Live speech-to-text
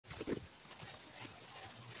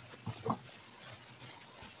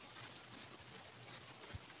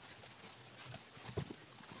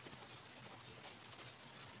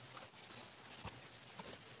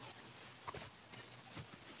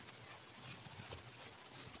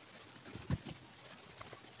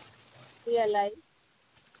We are live.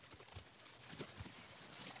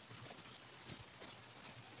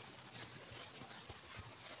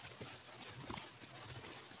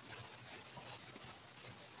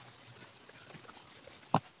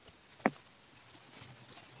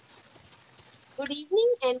 Good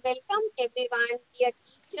evening and welcome everyone, dear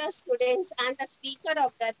teachers, students, and the speaker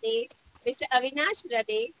of the day, Mr. Avinash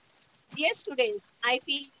Rade. Dear students, I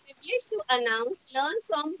feel privileged to announce Learn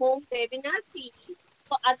from Home webinar series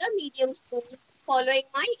for other medium schools following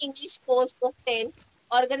my English course book 10,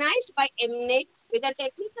 organized by MNET with the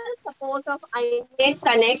technical support of INET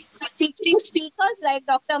Connect, featuring speakers like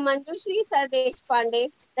Dr. Manjushri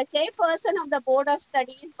Sardeshpande, the chairperson of the Board of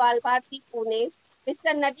Studies, Balbharti, Pune,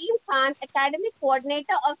 Mr. Nadeem Khan, academic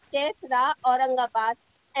coordinator of CHESRA, Aurangabad,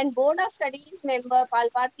 and Board of Studies member,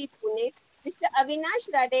 Balbharti, Pune, Mr.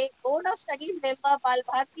 Avinash Rade, Board of Studies member,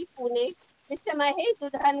 Balbharti, Pune, Mr. Mahesh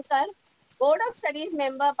Dudhankar, Board of Studies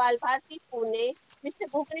member, Balbharti, Pune, Mr.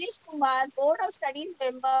 Bhuvnesh Kumar, Board of Studies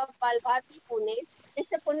member, Balbharti, Pune,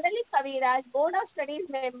 Mr. Pundalik Kaviraj, Board of Studies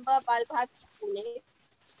member, Balbharti, Pune,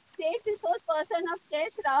 State Resource Person of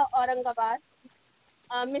CHESRA, Aurangabad,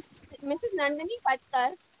 Mrs. Nandini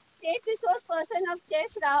Patkar, State Resource Person of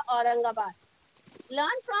CHESRA, Aurangabad.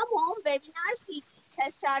 Learn from Home webinar series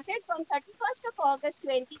has started from 31st of August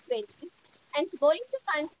 2020 and is going to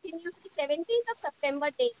continue to 17th of September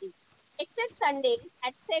daily, except Sundays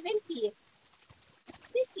at 7 p.m.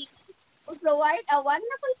 This series will provide a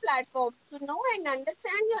wonderful platform to know and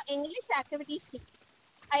understand your English activity sheet.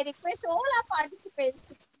 I request all our participants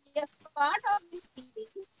to be a part of this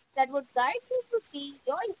series that would guide you to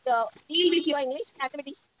deal with your English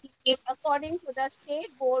activity sheet according to the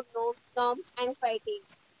state board norms and criteria.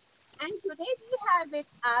 And today we have with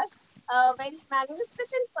us a very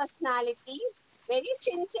magnificent personality, very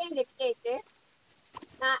sincere and dedicated,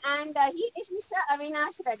 and he is Mr.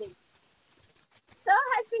 Avinash Reddy. Sir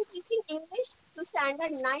has been teaching English to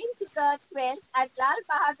standard 9 to the 12 at Lal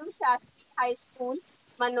Bahadur Shastri High School,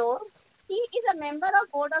 Manor. He is a member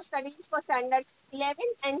of Board of Studies for standard 11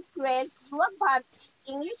 and 12 Yuva Bharati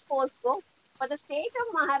English course book for the state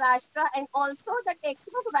of Maharashtra and also the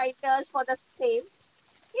textbook writers for the same.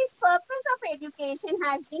 His purpose of education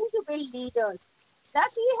has been to build leaders.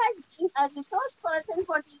 Thus, he has been a resource person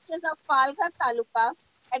for teachers of Palghar Taluka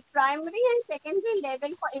at primary and secondary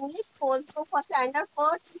level for English course book for standard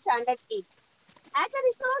 4 to standard 8. As a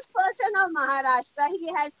resource person of Maharashtra, he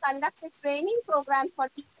has conducted training programs for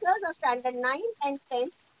teachers of standard 9 and 10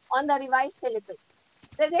 on the revised syllabus.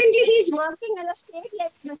 Presently, he is working as a state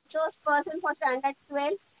level resource person for standard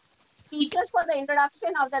 12 teachers for the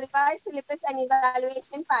introduction of the revised syllabus and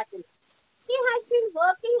evaluation pattern. He has been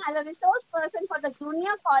working as a resource person for the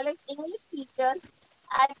junior college English teachers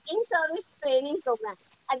at in-service training program.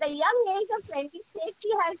 At the young age of 26,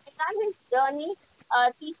 he has begun his journey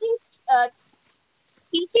uh, teaching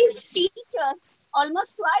teachers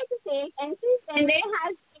almost twice his age, and since then there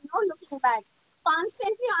has been no looking back.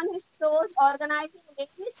 Constantly on his toes, organizing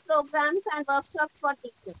various programs and workshops for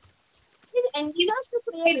teachers. His endeavors to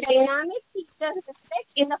create dynamic teachers reflect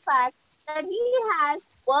in the fact that he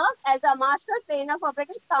has worked as a master trainer for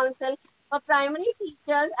British Council for primary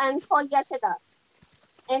teachers and for Yashada,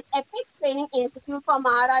 an Apex Training Institute for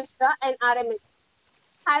Maharashtra and RMS.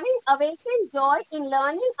 Having awakened joy in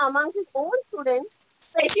learning amongst his own students,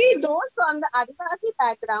 especially those from the Adivasi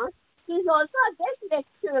background, he is also a guest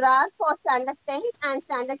lecturer for Standard 10 and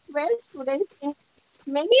Standard 12 students in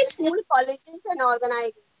many school colleges and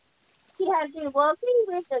organizations. He has been working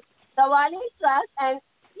with the Diwali Trust and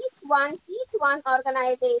each one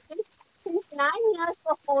organization since 9 years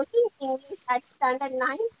for coaching English at Standard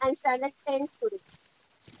 9 and Standard 10 students.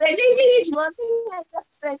 Presently, he is working as the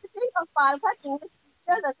president of Palghar English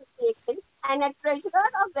Teachers Association and a treasurer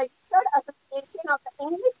of Registered Association of the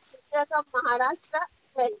English Teachers of Maharashtra,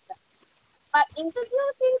 America. By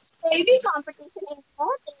introducing steady competition in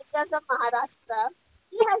remote areas of Maharashtra,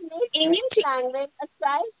 he has made English language a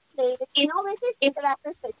child's play with innovative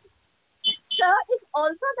interactive sessions. Sir is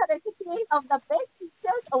also the recipient of the Best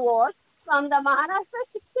Teachers Award from the Maharashtra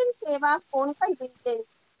Shikshan Seva Konkan region.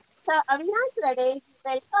 Sir Avinash Rade, we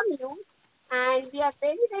welcome you and we are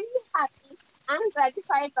very, very happy and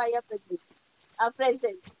gratified by your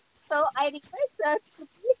presence. So I request Sir to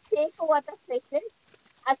please take over the session.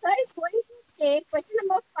 Sir is going to take question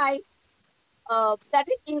number 5, that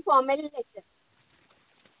is informal lecture.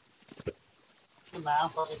 Thank you, ma'am,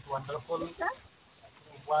 for this wonderful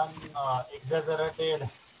Yes, exaggerated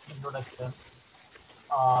introduction.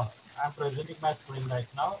 Uh, I'm presenting my screen right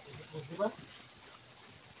now. Is it visible?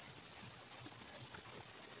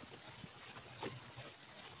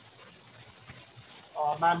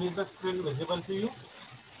 Ma'am, is the screen visible to you?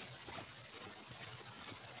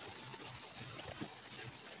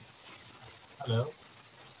 Hello.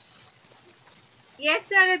 Yes,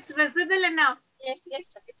 sir, it's visible enough. Yes,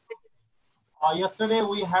 sir, it's visible. Yesterday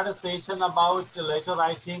we had a session about letter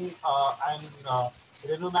writing and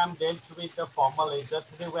Renu ma'am dealt with the formal letter.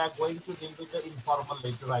 Today we are going to deal with the informal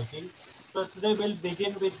letter writing. So today we'll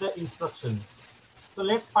begin with the instructions. So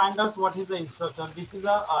let's find out what is the instruction. This is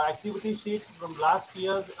a activity sheet from last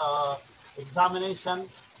year's examination.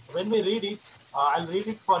 When we read it, I'll read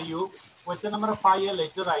it for you. Question number 5, a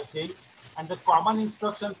letter writing. And the common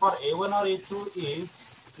instruction for A1 or A2 is,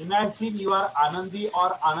 imagine you are Anandi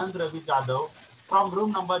or Anand Ravi Jadhav from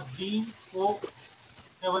room number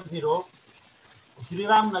D470,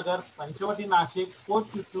 Shriram Nagar, Panchavati, Nashik,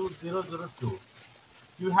 422002.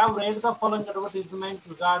 You have read the following advertisement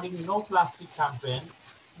regarding no plastic campaign.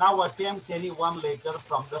 Now attempt any one letter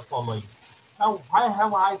from the following. Now, why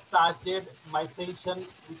have I started my session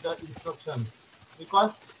with the instructions?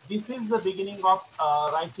 Because this is the beginning of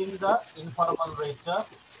writing the informal letter.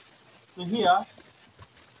 So here,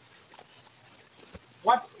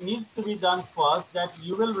 what needs to be done first, that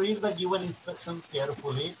you will read the given instructions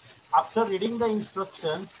carefully. After reading the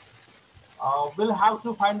instructions, we'll have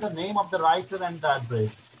to find the name of the writer and the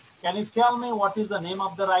address. Can you tell me what is the name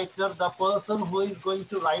of the writer? The person who is going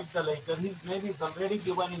to write the letter, his name is already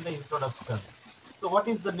given in the introduction. So what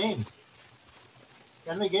is the name?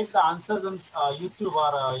 Can we get the answers on YouTube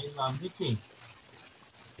or in meeting?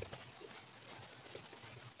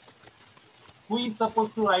 Who is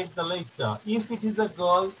supposed to write the letter? If it is a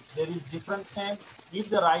girl, there is different name. If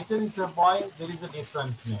the writer is a boy, there is a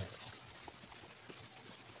different name.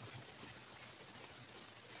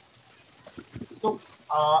 So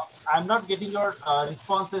I'm not getting your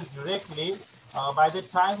responses directly. By the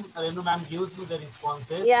time Renu ma'am gives me the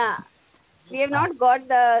responses, Yeah, yes, we have ma'am. not got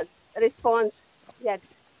the response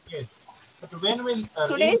yet. Yes. But when we read,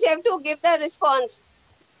 Students have to give the response.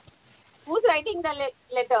 Who's writing the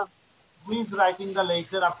letter? who is writing the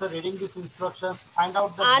letter after reading these instructions, find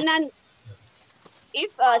out the name. Anand.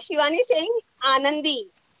 If Shivani is saying Anandi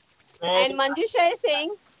and Very Manjusha is nice.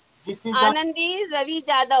 saying This is the Anandi Ravi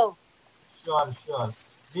Jadhav. sure.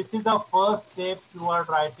 This is the first step toward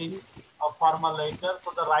writing a formal letter.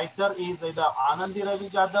 So the writer is either Anandi Ravi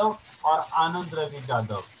Jadhav or Anand Ravi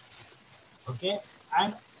Jadhav. Okay,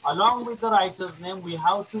 and along with the writer's name we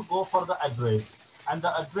have to go for the address, and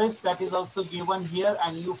the address that is also given here,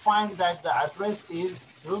 and you find that the address is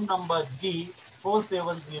room number D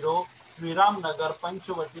 470, Sriram Nagar,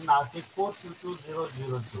 Panchavati, Nasik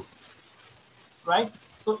 422002. Right,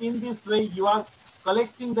 so in this way you are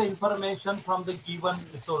collecting the information from the given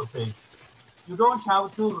resources. You don't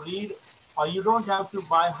have to read or you don't have to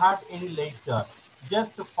by heart any lecture.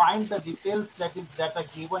 Just find the details that are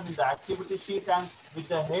given in the activity sheet, and with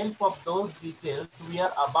the help of those details, we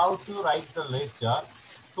are about to write the lecture.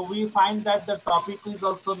 So we find that the topic is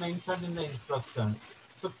also mentioned in the instructions.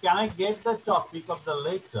 So can I get the topic of the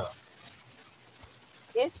lecture?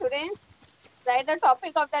 Yes, students, write the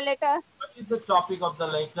topic of the letter. What is the topic of the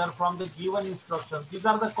lecture from the given instructions? These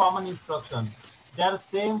are the common instructions. They are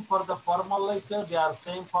same for the formal lecture. They are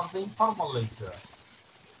same for the informal lecture.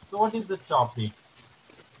 So what is the topic?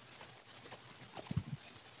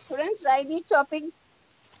 Students, write the topic.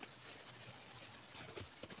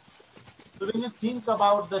 So when you think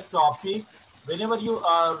about the topic, whenever you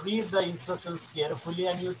read the instructions carefully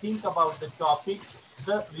and you think about the topic,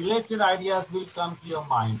 the related ideas will come to your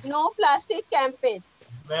mind. No plastic campaign.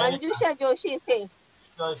 Very nice. Manjusha Joshi is saying.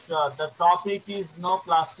 Sure. The topic is no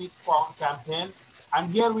plastic campaign,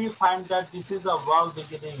 and here we find that this is a well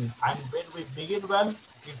beginning, and when we begin well,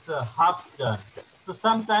 it's a half done. So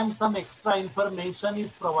sometimes some extra information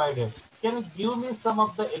is provided. Can you give me some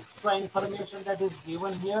of the extra information that is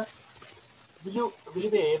given here? Will you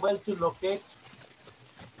be able to locate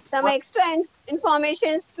Some what extra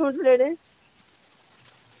information, students.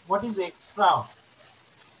 what is extra?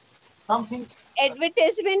 Something.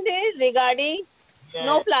 Advertisement regarding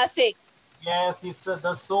no Yes, plastic. yes. It's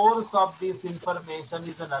the source of this information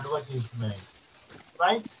is an advertisement,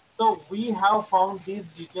 right? So we have found these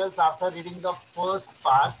details after reading the first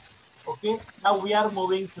part. Okay, now we are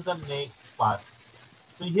moving to the next part.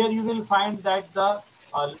 So here you will find that the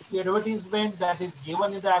advertisement that is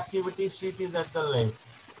given in the activity sheet is at the left.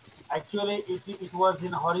 Actually, it was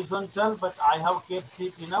in horizontal, but I have kept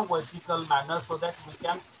it in a vertical manner so that we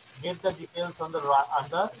can get the details on the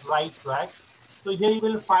right track. So here you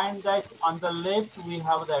will find that on the left we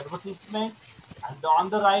have the advertisement, and on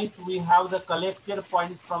the right we have the collected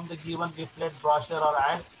points from the given leaflet, brochure, or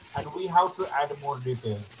ad, and we have to add more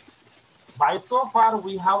details. By so far,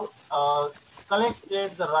 we have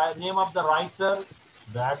collected the name of the writer,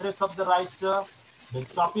 the address of the writer, the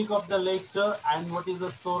topic of the lecture, and what is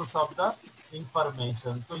the source of the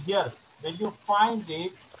information. So here, when you find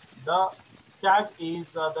it, the tag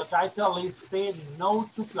is the title is "Say No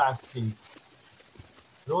to Plastic."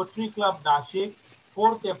 Rotary Club Nashik,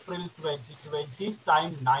 4th April 2020,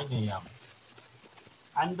 time 9 a.m.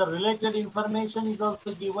 And the related information is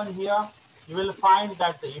also given here. You will find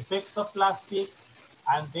that the effects of plastic,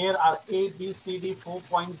 and there are A, B, C, D, 4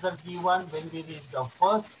 points are given. When we read the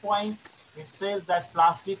first point, it says that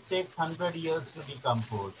plastic takes 100 years to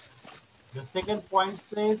decompose. The second point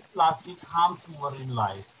says plastic harms marine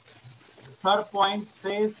life. The third point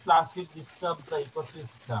says plastic disturbs the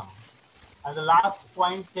ecosystem. And the last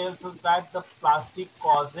point tells us that the plastic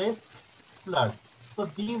causes flood. So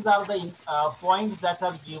these are the points that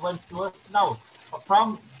are given to us now.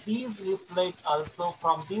 From these leaflet also,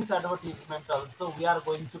 from this advertisement also, we are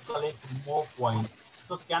going to collect more points.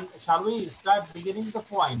 So shall we start beginning the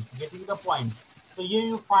points, getting the points? So here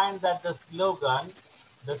you find that the slogan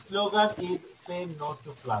is "Say No to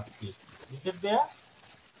Plastic." Is it there?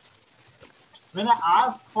 When I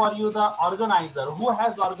ask for you the organizer, who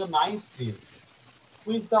has organized this?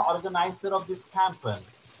 Who is the organizer of this campaign?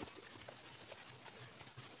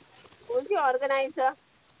 Who's the organizer?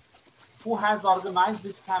 Who has organized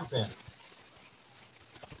this campaign?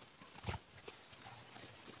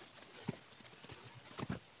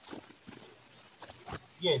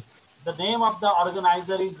 Yes, the name of the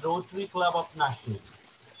organizer is Rotary Club of Nashik.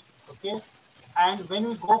 Okay, and when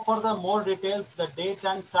we go for the more details, the date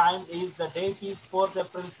and time is the date is 4th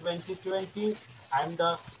April 2020, and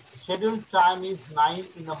the scheduled time is 9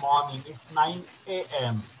 in the morning. It's 9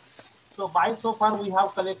 a.m. So by so far we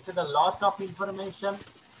have collected a lot of information,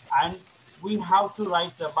 and we have to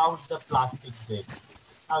write about the plastic waste.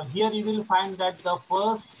 Now here you will find that the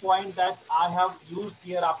first point that I have used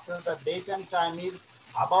here after the date and time is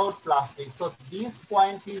about plastic. So this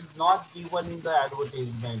point is not given in the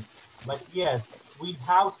advertisement, but yes, we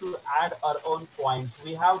have to add our own points.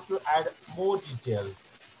 We have to add more details.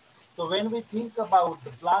 So when we think about the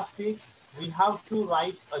plastic, we have to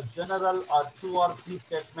write a general or 2 or 3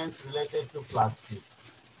 statements related to plastic.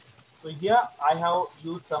 So here I have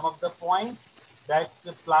used some of the points that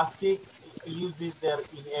the plastic use is there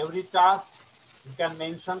in every task. You can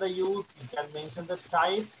mention the use, you can mention the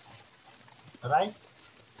types, right?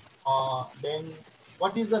 Then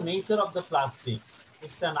what is the nature of the plastic?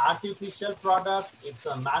 It's an artificial product, it's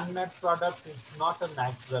a man-made product, it's not a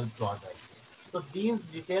natural product. So these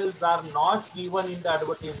details are not given in the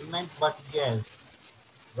advertisement, but yes,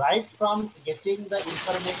 right from getting the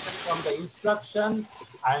information from the instruction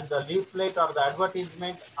and the leaflet or the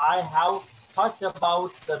advertisement, I have thought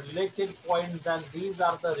about the related points, and these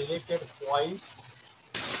are the related points.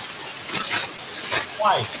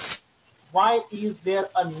 Why? Why is there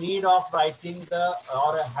a need of writing the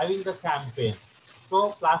or having the campaign?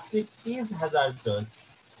 So plastic is hazardous.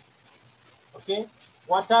 Okay,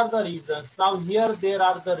 what are the reasons? Now here there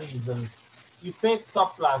are the reasons. Effects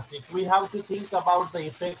of plastic. We have to think about the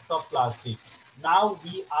effects of plastic. Now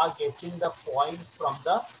we are getting the points from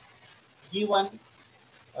the given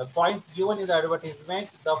points given in the advertisement.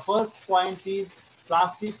 The first point is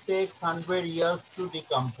plastic takes 100 years to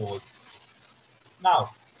decompose.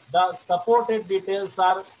 Now the supported details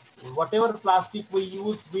are whatever plastic we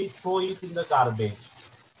use, we throw it in the garbage.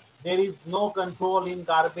 There is no control in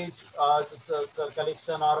garbage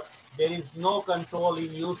collection, or there is no control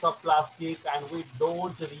in use of plastic, and we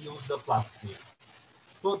don't reuse the plastic.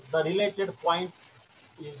 So the related point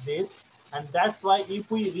is this, and that's why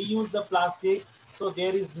if we reuse the plastic, so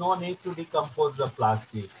there is no need to decompose the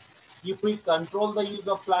plastic. If we control the use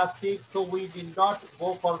of plastic, so we did not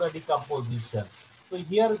go for the decomposition. So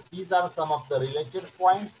here these are some of the related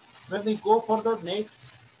points. When we go for the next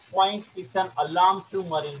point, it's an alarm to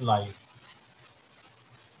marine life.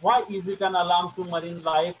 Why is it an alarm to marine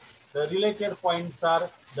life? The related points are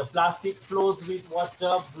the plastic flows with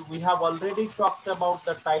water. We have already talked about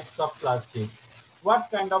the types of plastic. What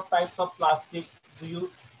kind of types of plastic do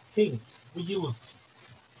you think we use?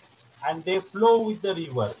 And they flow with the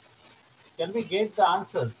river. Can we get the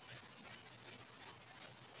answers?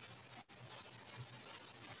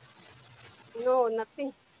 No,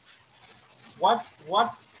 nothing. What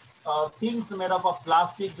things made up of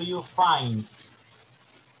plastic do you find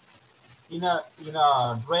in a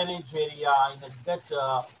drainage area, in a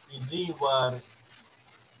gutter, in river?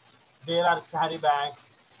 There are carry bags,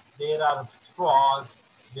 there are straws,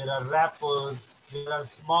 there are wrappers, there are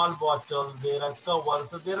small bottles, there are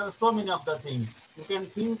covers. So there are so many of the things. You can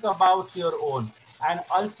think about your own. And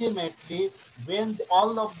ultimately, when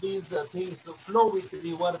all of these things flow with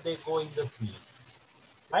river, they go in the sea,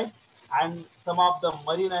 right? And some of the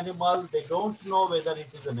marine animals, they don't know whether it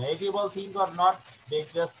is an edible thing or not. They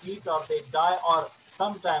just eat or they die. Or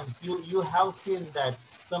sometimes you have seen that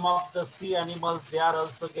some of the sea animals, they are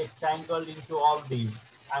also get tangled into all these,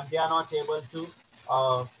 and they are not able to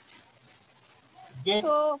uh, get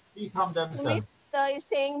So free from Sumit themselves. is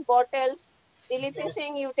saying bottles, Dilip is Yes,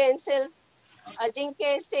 saying utensils,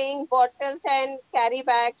 Ajinkya is saying bottles and carry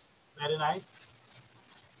bags. very nice.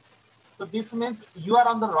 So this means you are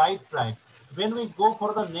on the right track. When we go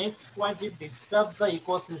for the next point, it disturbs the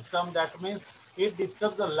ecosystem. That means it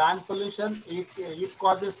disturbs the land pollution. It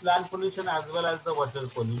causes land pollution as well as the water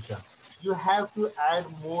pollution. You have to add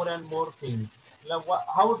more and more things. Like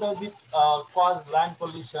how does it cause land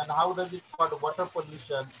pollution? How does it cause water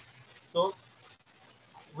pollution? So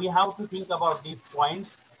we have to think about these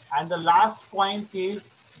points. And the last point is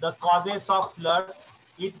the causes of flood.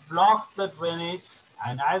 It blocks the drainage,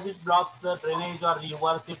 and as it blocks the drainage or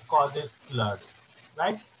rivers, it causes flood,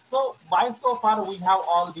 right? So by so far we have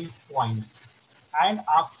all these points, and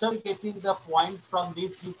after getting the point from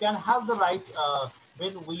this, you can have the right.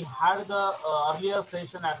 When we had the earlier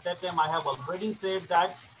session, at that time I have already said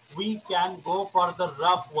that we can go for the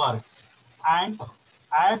rough work, and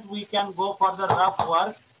as we can go for the rough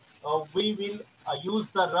work, we will use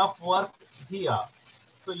the rough work here.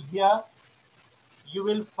 So here you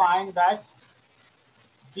will find that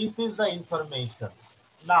this is the information.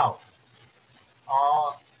 Now,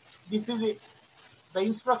 uh, this is it, the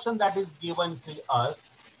instruction that is given to us.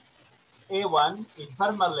 A1.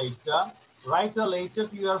 Informal letter. Write a letter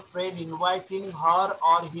to your friend inviting her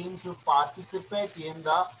or him to participate in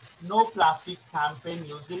the no plastic campaign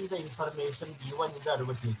using the information given in the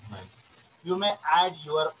advertisement. You may add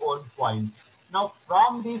your own points. Now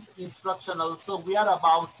from this instruction also we are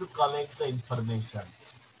about to collect the information.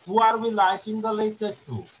 Who are we writing the letter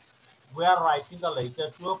to? We are writing a letter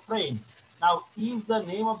to a friend. Now, is the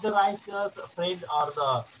name of the writer's friend or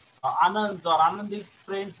the Anand's or Anandi's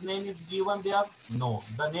friend's name is given there? No,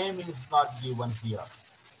 the name is not given here.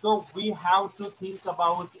 So we have to think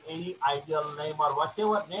about any ideal name or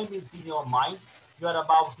whatever name is in your mind, you are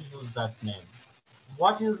about to use that name.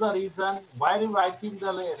 What is the reason? Why are you writing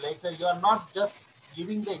the letter? You are not just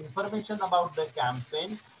giving the information about the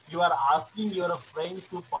campaign, you are asking your friend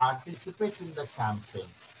to participate in the campaign.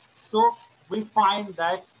 So we find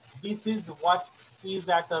that this is what is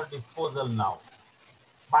at our disposal now.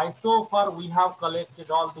 By so far, we have collected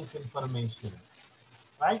all this information,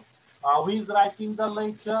 right? Who is writing the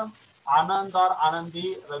letter? Anand or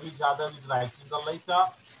Anandi Ravi Jadhav is writing the letter.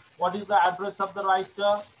 What is the address of the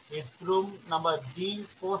writer? It's room number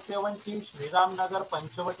D470, Sriram Nagar,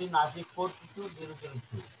 Panchavati, Nashik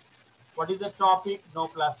 422. What is the topic? No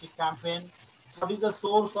plastic campaign. What is the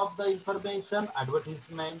source of the information?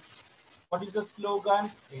 Advertisement. What is the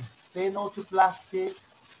slogan? It's say no to plastic.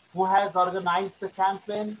 Who has organized the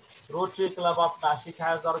campaign? Rotary Club of Nashik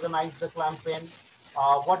has organized the campaign.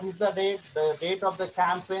 What is the date? The date of the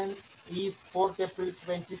campaign is 4th April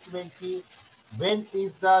 2020. When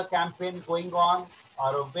is the campaign going on?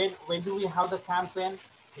 Or when do we have the campaign?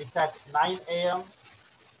 It's at 9 a.m.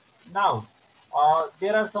 Now,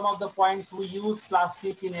 there are some of the points. We use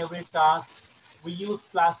plastic in every task. We use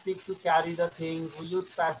plastic to carry the things. We use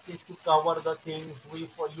plastic to cover the things.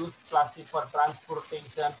 Use plastic for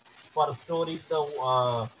transportation, for storing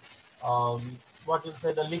the um, what you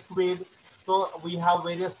say, the liquid. So we have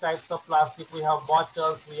various types of plastic. We have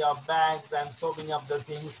bottles, we have bags, and so many of the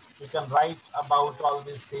things. We can write about all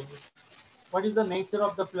these things. What is the nature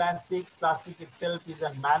of the plastic? Plastic itself is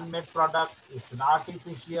a man-made product. It's an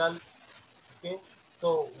artificial. Okay.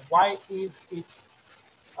 So why is it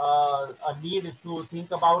a need to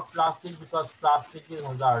think about plastic? Because plastic is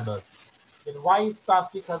hazardous. Then why is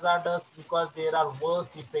plastic hazardous? Because there are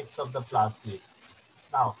worse effects of the plastic.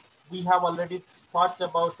 Now, we have already thought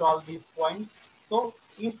about all these points. So,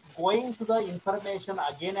 it's going to the information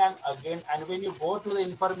again and again. And when you go to the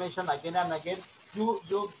information again and again, you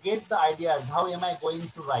get the ideas. How am I going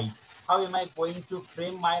to write? How am I going to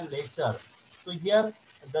frame my letter? So here,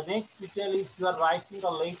 the next detail is you are writing a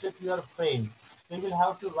letter to your friend. So you will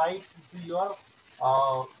have to write to your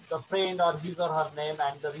the friend or his or her name,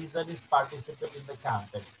 and the reason is participate in the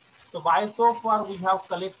campaign. So by so far we have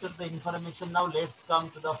collected the information. Now let's come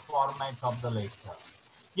to the format of the letter.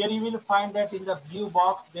 Here you will find that in the blue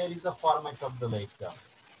box there is a format of the letter.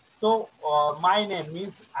 So my name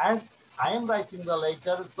means as I am writing the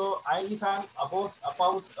letter. So if I am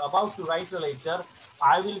about to write a letter,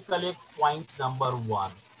 I will collect point number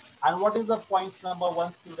one. And what is the point number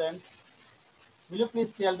one, students? Will you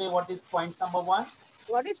please tell me what is point number one?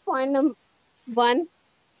 What is point number one,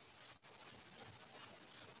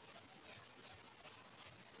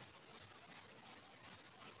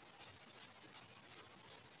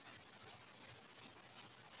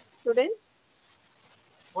 students?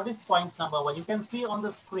 What is point number one? You can see on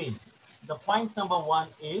the screen. The point number one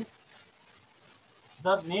is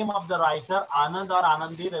the name of the writer Anand or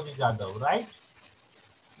Anandi Ravi Jadhav, right?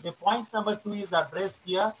 The point number two is addressed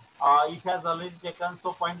here. It has already taken.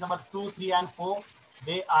 So point number two, three, and four,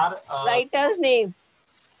 they are Writer's name.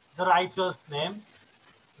 the writer's name,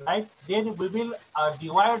 right? Then we will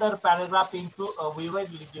divide our paragraph into. We will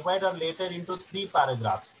divide our letter into three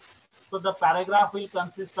paragraphs. So the paragraph will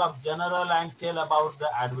consist of general and tell about the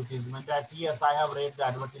advertisement. That yes, I have read the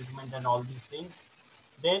advertisement and all these things.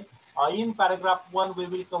 Then in paragraph one, we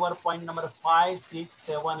will cover point number 5, 6,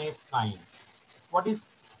 7, 8, 9. What is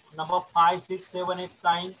number 5, 6, 7, 8,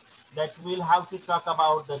 9? That we'll have to talk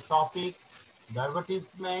about the topic, the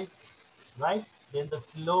advertisement, right? Then the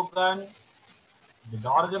slogan, the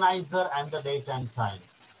organizer, and the date and time.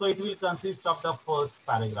 So it will consist of the first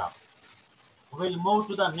paragraph. We'll move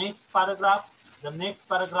to the next paragraph. The next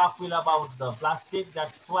paragraph will about the plastic.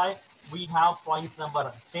 That's why we have points number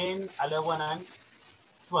 10, 11, and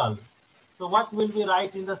 12. So what will we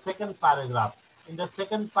write in the second paragraph? In the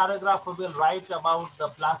second paragraph, we will write about the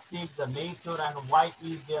plastic, the nature, and why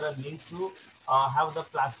is there a need to have the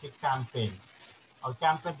plastic campaign or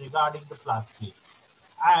campaign regarding the plastic.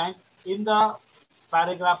 And in the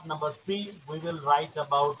paragraph number 3, we will write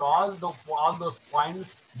about all those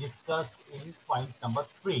points discussed in point number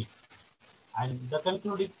 3. And the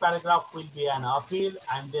concluding paragraph will be an appeal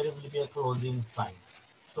and there will be a closing sign.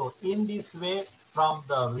 So in this way, from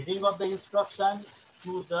the reading of the instruction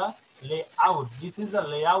to the layout, this is the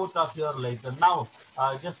layout of your letter. Now,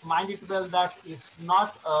 just mind it well that it's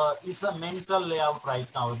not, it's a mental layout right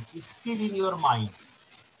now. It's still in your mind.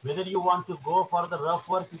 Whether you want to go for the rough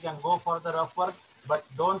work, you can go for the rough work, but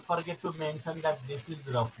don't forget to mention that this is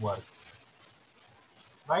rough work,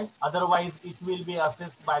 right? Otherwise, it will be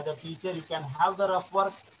assessed by the teacher. You can have the rough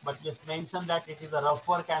work, but just mention that it is a rough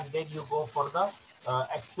work and then you go for the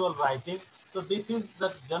actual writing. So this is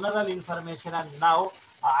the general information. And now,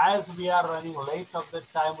 as we are running late of the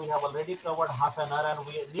time, we have already covered half an hour and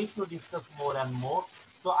we need to discuss more and more.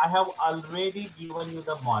 So I have already given you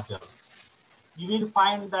the model. You will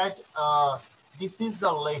find that this is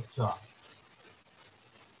the lecture,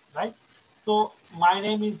 right? So my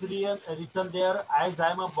name is written there. As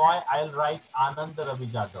I'm a boy, I'll write Anand Ravi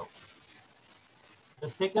Jadhav. The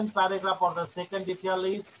second paragraph or the second detail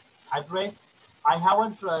is address. I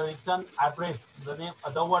haven't written address, the name,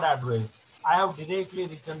 the word address. I have directly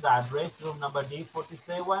written the address, room number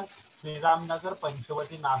D47, Sri Ram Nagar,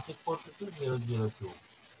 Panchavati, Nasik 42002.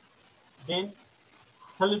 Then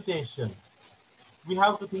salutation. We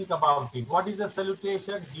have to think about it. What is the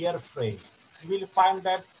salutation? Dear friend. You will find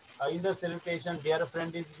that in the salutation, dear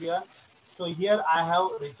friend is here. So here I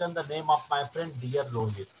have written the name of my friend, dear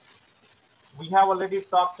Rohit. We have already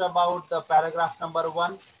talked about the paragraph number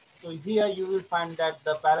one. So here you will find that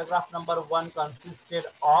the paragraph number one consisted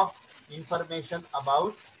of information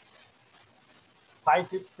about 5,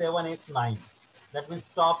 6, 7, 8, 9. That means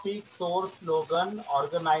topic, source, slogan,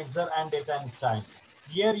 organizer, and date and time.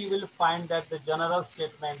 Here you will find that the general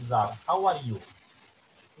statements are, how are you?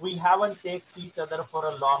 We haven't texted each other for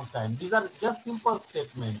a long time. These are just simple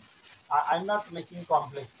statements. I'm not making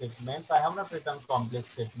complex statements. I have not written complex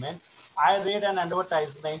statements. I read an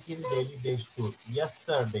advertisement in Daily Dish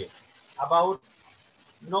yesterday about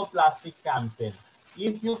no plastic campaign.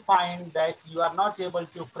 If you find that you are not able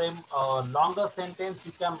to frame a longer sentence,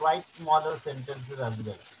 you can write smaller sentences as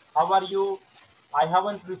well. How are you? I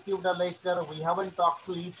haven't received a letter. We haven't talked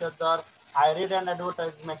to each other. I read an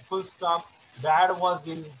advertisement, full stop. The ad was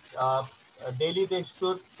in Daily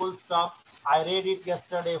Deshtur, full stop. I read it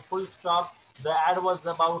yesterday, full stop. The ad was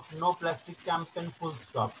about no plastic campaign, full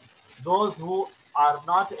stop. Those who are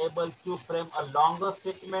not able to frame a longer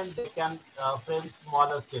statement, they can frame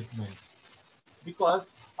smaller statements because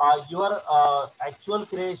your actual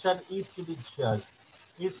creation is to be judged.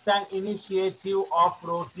 It's an initiative of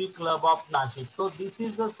Rotary Club of Nashik. So this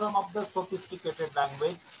is the some of the sophisticated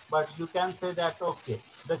language, but you can say that okay,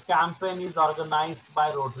 the campaign is organized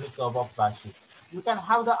by Rotary Club of Nashik. You can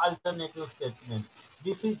have the alternative statement.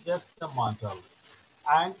 This is just the model,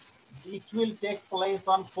 and it will take place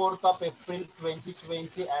on 4th of April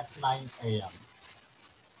 2020 at 9 a.m.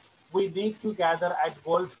 We need to gather at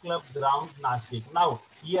Golf Club ground Nashik. Now,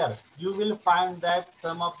 here you will find that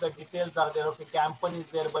some of the details are there. Okay, campaign is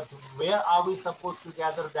there, but where are we supposed to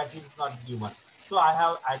gather? That is not given. Also, I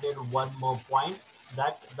have added one more point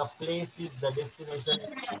that the place is the destination.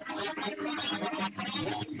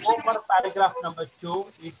 When we go for paragraph number 2,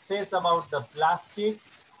 it says about the plastic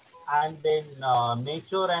and then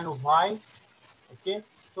nature and why. Okay,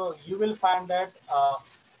 so you will find that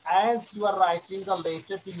as you are writing a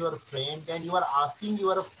letter to your friend and you are asking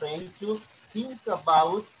your friend to think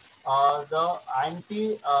about the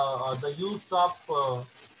the use of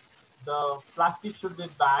the plastic should be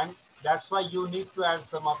banned. That's why you need to add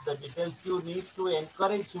some of the details. You need to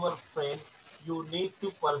encourage your friend. You need to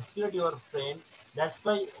persuade your friend. That's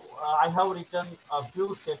why I have written a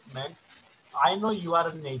few statements. I know you are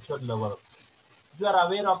a nature lover. You are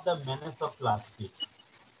aware of the menace of plastic.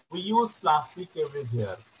 We use plastic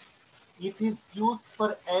everywhere. It is used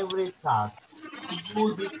for every task. We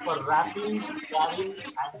use it for wrapping, carrying,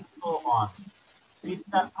 and so on. It's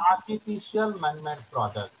an artificial man-made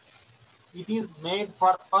product. It is made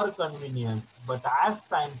for our convenience, but as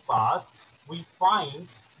time passes, we find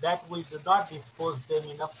that we do not dispose them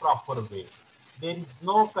in a proper way. There is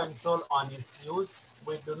no control on its use.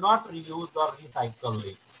 We do not reuse or recycle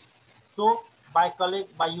it. So by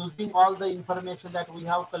using all the information that we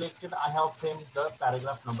have collected, I have framed the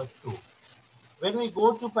paragraph number 2. When we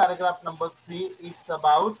go to paragraph number 3, it's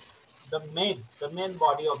about the main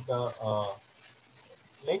body of the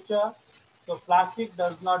lecture. So plastic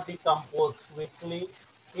does not decompose quickly.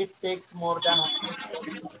 It takes more than 100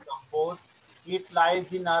 years to decompose. It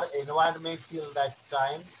lies in our environment till that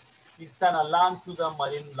time. It's an alarm to the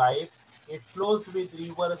marine life. It flows with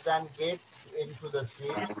rivers and gets into the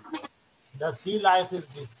sea. The sea life is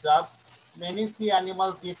disturbed. Many sea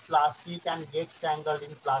animals eat plastic and get tangled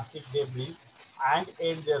in plastic debris and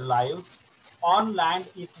end their lives. On land,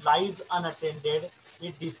 it lies unattended.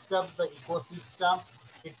 It disturbs the ecosystem.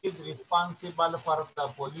 It is responsible for the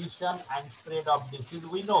pollution and spread of disease.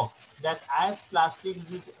 We know that as plastic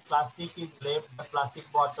is left, the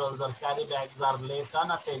plastic bottles or carry bags are left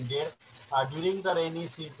unattended during the rainy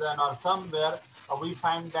season or somewhere. We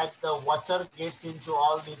find that the water gets into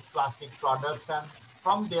all these plastic products, and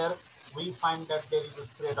from there we find that there is a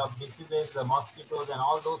spread of diseases, the mosquitoes and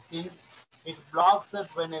all those things. It blocks the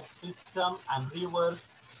drainage system and rivers.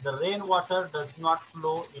 The rainwater does not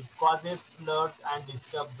flow. It causes floods and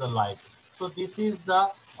disturbs the life. So this is the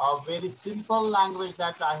very simple language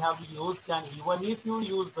that I have used, and even if you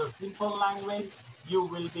use the simple language, you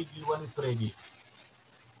will be given credit.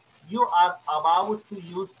 You are about to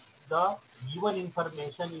use the given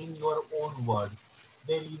information in your own words.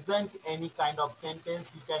 There isn't any kind of sentence.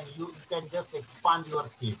 You can just expand your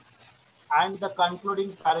theme. And the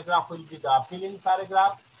concluding paragraph will be the appealing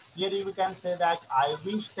paragraph. Here you can say that I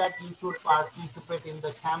wish that you should participate in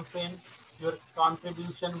the campaign. Your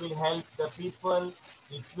contribution will help the people.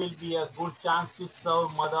 It will be a good chance to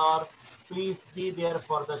serve mother. Please be there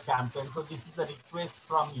for the campaign. So this is a request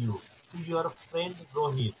from you to your friend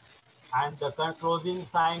Rohit. And the closing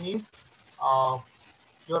sign is uh,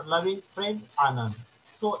 your loving friend Anand.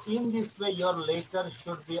 So in this way, your letter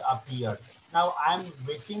should be appeared. Now I'm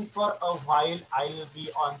waiting for a while. I will be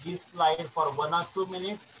on this slide for 1 or 2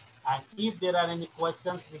 minutes. And if there are any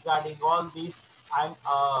questions regarding all this, I'm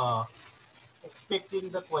expecting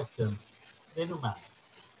the questions. Renu ma'am.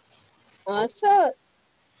 Oh, Sir,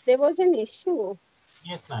 there was an issue.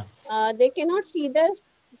 yes, ma'am. They cannot see the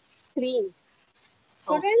screen.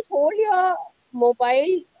 Oh, Students, hold your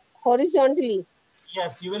mobile horizontally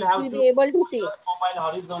yes, you will have to to be able to hold see. your mobile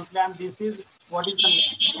horizontally, and this is what is the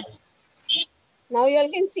next slide. Now you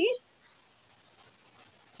all can see.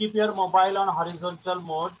 Keep your mobile on horizontal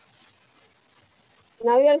mode.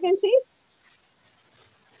 Now you all can see.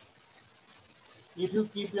 If you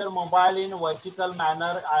keep your mobile in vertical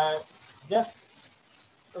manner, just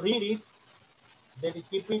read it. Then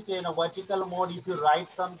keep it in a vertical mode. If you write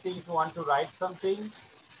something, if you want to write something,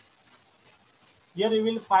 here you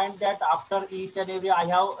will find that after each and every, I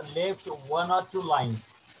have left 1 or 2 lines.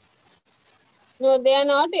 No, they are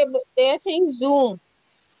not able. They are saying zoom.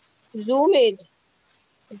 Zoom it.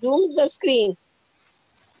 Zoom the screen.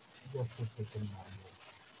 Just a second.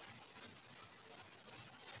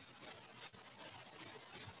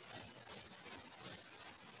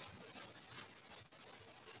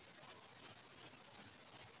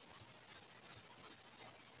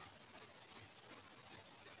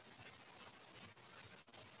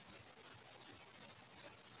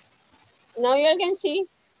 Now you all can see.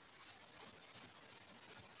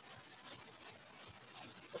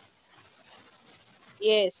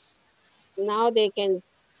 Yes. Now they can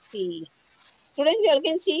see. Students, you all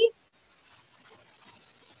can see.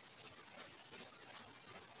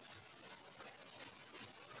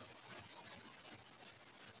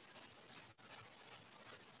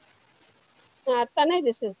 आता नाही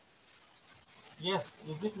दिसत. Yes,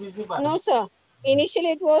 is it visible? No, sir.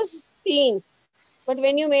 Initially it was seen, but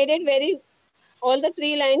when you made it very all the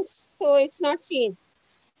three lines, so it's not seen.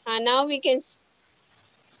 And now we can.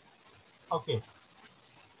 Okay,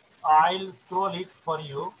 I'll scroll it for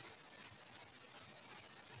you.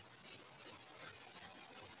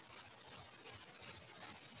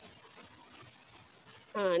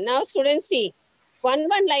 Now students see. One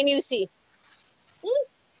line you see. Hmm?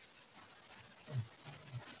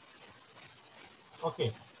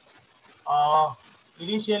 Okay. Uh,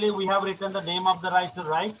 Initially, we have written the name of the writer,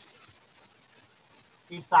 right?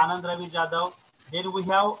 It's Anand Ravi Jadhav. Then we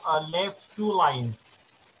have left two lines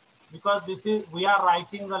because this is we are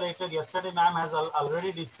writing the letter. Yesterday, ma'am has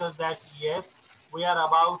already discussed that yes, we are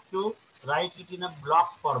about to write it in a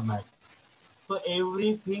block format. So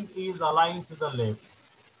everything is aligned to the left.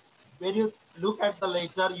 When you look at the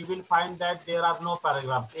letter, you will find that there are no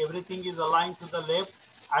paragraphs. Everything is aligned to the left,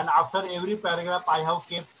 and after every paragraph, I have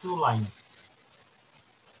kept two lines.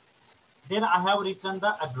 Then I have written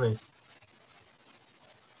the address.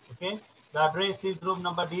 Okay, the address is room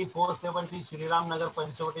number D470, Shriram Nagar,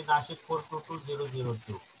 Panchavati, Nashik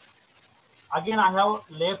 422002. Again, I have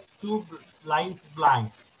left two lines blank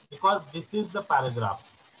because this is the paragraph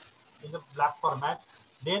in the black format.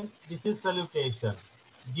 Then this is salutation,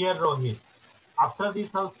 dear Rohit. After this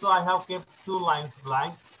also I have kept two lines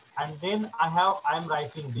blank, and then I am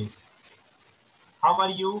writing this. How are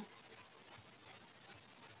you?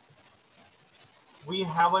 We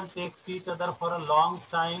haven't texted each other for a long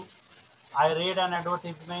time. I read an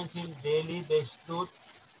advertisement in Daily Deshtut.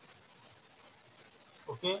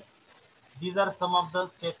 Okay, these are some of the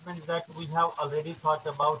statements that we have already thought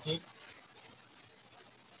about it.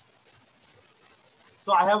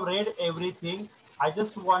 So I have read everything. I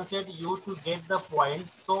just wanted you to get the point.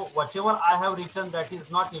 So whatever I have written, that is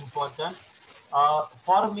not important.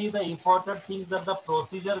 For me, the important things are the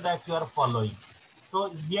procedure that you are following. So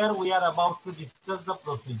here we are about to discuss the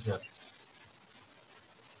procedure.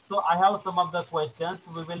 So I have some of the questions.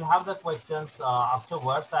 We will have the questions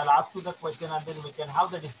afterwards. I'll ask you the question and then we can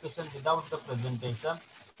have the discussion without the presentation.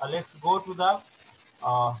 Let's go to the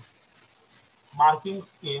uh, marking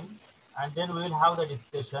scheme and then we will have the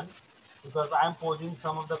discussion because I am posing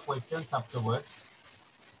some of the questions afterwards.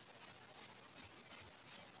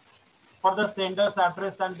 For the sender's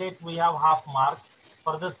address and date, we have half mark.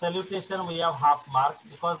 For the salutation, we have half mark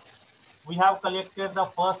because we have collected the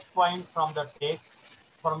first point from the text,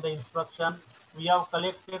 from the instruction. We have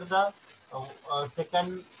collected the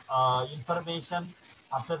second information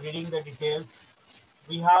after reading the details.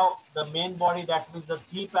 We have the main body, that means the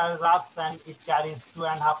three paragraphs, and it carries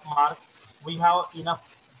 2.5 marks. We have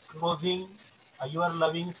enough closing, your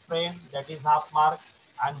loving friend, that is half mark.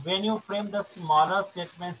 And when you frame the smaller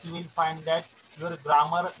statements, you will find that your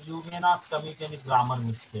grammar, you may not commit any grammar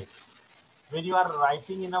mistake. When you are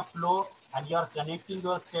writing in a flow and you are connecting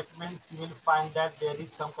your statements, you will find that there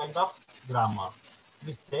is some kind of grammar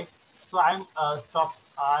mistake. So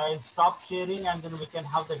I stop sharing and then we can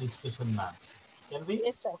have the discussion, ma'am. Can we?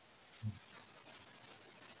 Yes, sir.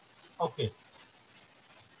 Okay.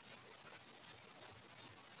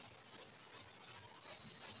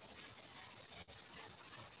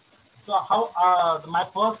 So how? My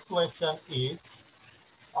first question is,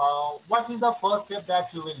 what is the first step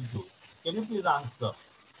that you will do? Can you please answer?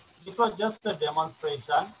 This was just a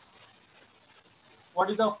demonstration. What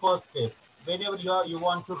is the first step? Whenever you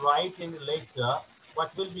want to write in lecture,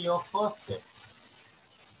 what will be your first step?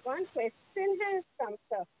 One question has come,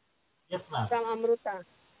 sir, Yes, ma'am. from Amruta.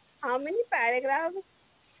 How many paragraphs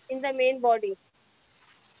in the main body?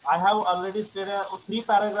 I have already said three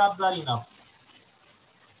paragraphs are enough.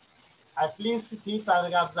 At least three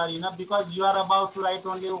paragraphs are enough because you are about to write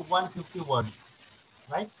only 150 words,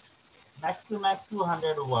 right? Max to max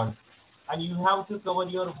 200 words, and you have to cover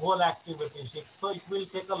your whole activity sheet, so it will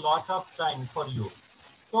take a lot of time for you.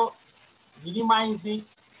 So minimize it.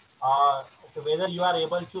 Okay, whether you are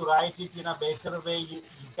able to write it in a better way, you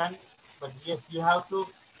can, but yes, you have to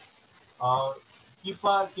uh, keep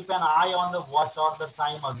an eye on the watch or the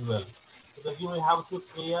time as well, because you will have to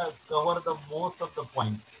cover the most of the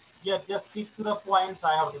points. Yeah, just stick to the points.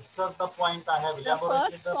 I have discussed the point, I have The elaborated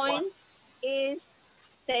first the point. point is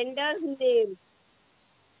sender's name.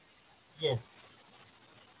 Yes.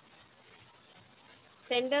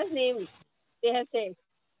 Sender's name, they have said.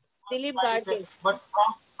 Dilip Gadge. But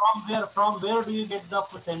from where do you get the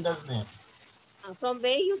sender's name? From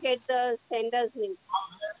where you get the sender's name? From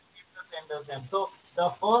where do you get the sender's name? So the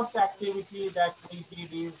first activity that we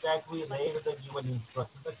did is that we read the given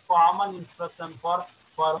instruction, the common instruction for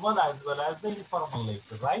formal as well as the informal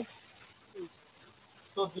letter, right?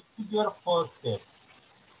 So this is your first step.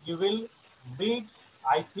 You will read.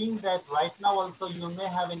 I think that right now also you may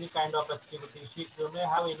have any kind of activity sheet, you may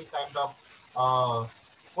have any kind of uh,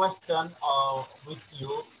 question with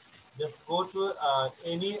you. Just go to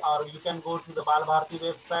any, or you can go to the Bal Bharati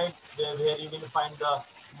website where you will find the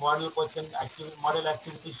model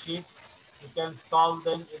activity sheet. You can solve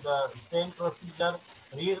them in the same procedure.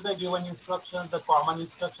 Read the given instructions, the common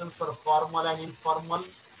instructions for formal and informal,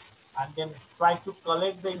 and then try to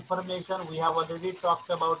collect the information. We have already talked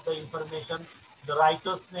about the information, the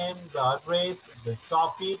writer's name, the address, the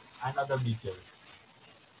topic, and other details.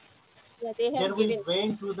 Yeah, they Then have we given.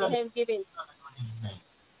 went to the They have given. advertisement.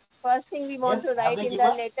 First thing we want Yes, to have write they in the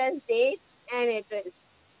given? letters date and address.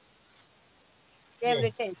 They have Yes.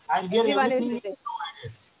 written. And here Everyone is everything is written.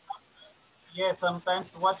 provided. Yes, sometimes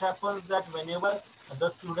what happens that whenever the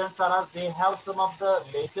students are asked, they have some of the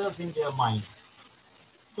letters in their mind.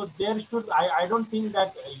 So there should, I don't think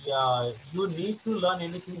that you need to learn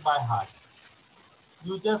anything by heart.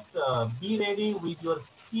 You just be ready with your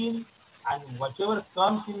skill, and whatever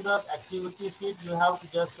comes in the activity sheet, you have to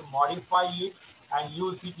just modify it and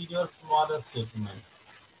use it in your smaller statement.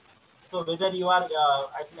 So whether you are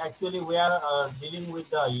actually we are dealing with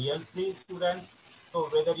the EL3 students, so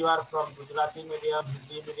whether you are from Gujarati medium,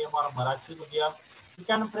 Hindi medium, or Marathi medium, you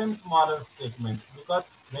can frame smaller statements, because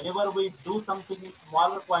whenever we do something in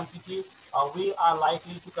smaller quantity, we are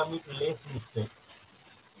likely to commit less mistakes.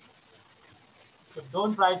 So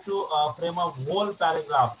don't try to frame a whole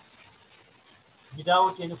paragraph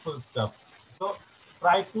without any full stop. So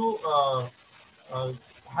try to uh,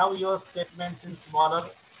 have your statements in smaller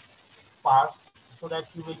parts so that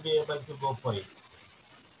you will be able to go for it.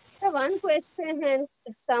 The one question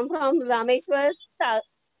has come from Rameshwar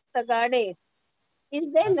Tagade.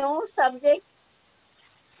 Is there no subject?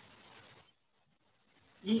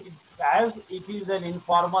 As it is an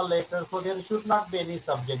informal letter, so there should not be any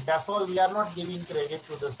subject. That's all. We are not giving credit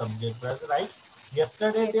to the subject, right?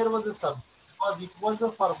 Yesterday Yes. there was a subject because it was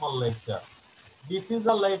a formal lecture. This is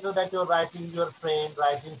a letter that you're writing to your friend,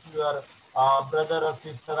 writing to your brother or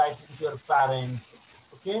sister, writing to your parents.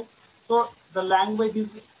 Okay, so the language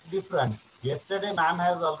is different. Yesterday, ma'am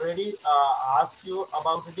has already asked you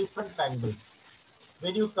about a different language.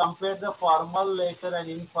 When you compare the formal letter and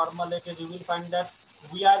informal letter, you will find that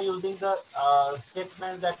we are using the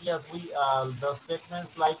statements that yes, we the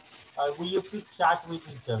statements like we used to chat with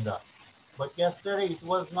each other. But yesterday it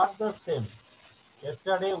was not the same.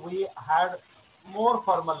 Yesterday we had more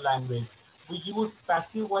formal language. We used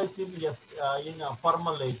passive voice in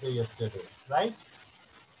formal letter yesterday, right?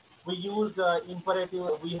 We used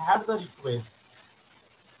imperative. We had the request,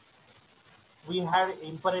 we had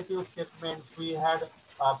imperative statements, we had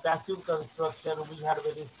passive construction, we had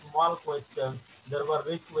very small questions, there were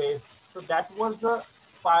requests. So that was the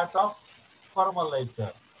part of formal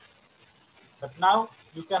letter. But now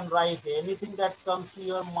you can write anything that comes to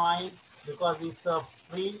your mind because it's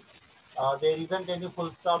free. There isn't any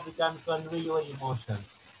full stop. You can convey your emotions.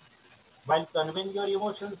 While conveying your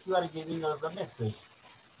emotions, you are giving us a message.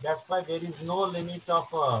 That's why there is no limit of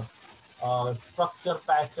structure,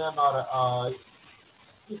 pattern, or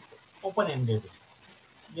it's open-ended.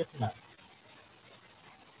 Yes, ma'am.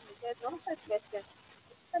 There's no such question.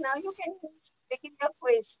 So now you can begin your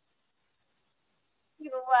quiz.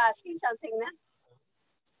 You were asking something now.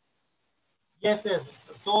 Yes, yes.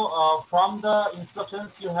 So from the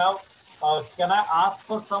instructions you have, can I ask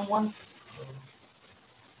for someone?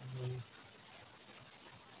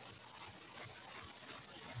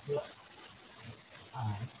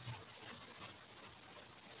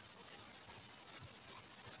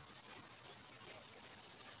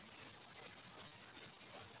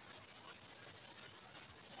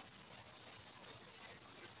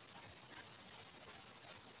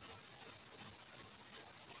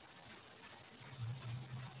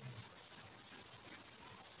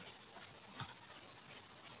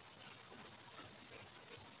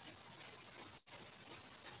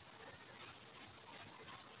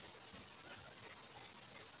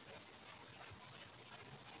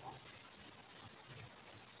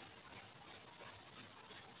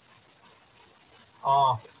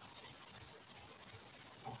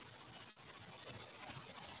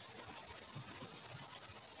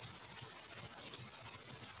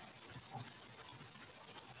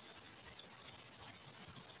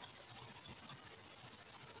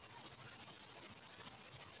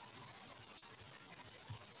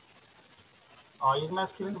 Uh, is my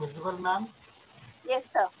screen visible, ma'am?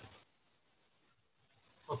 Yes, sir.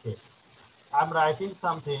 Okay. I'm writing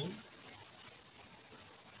something.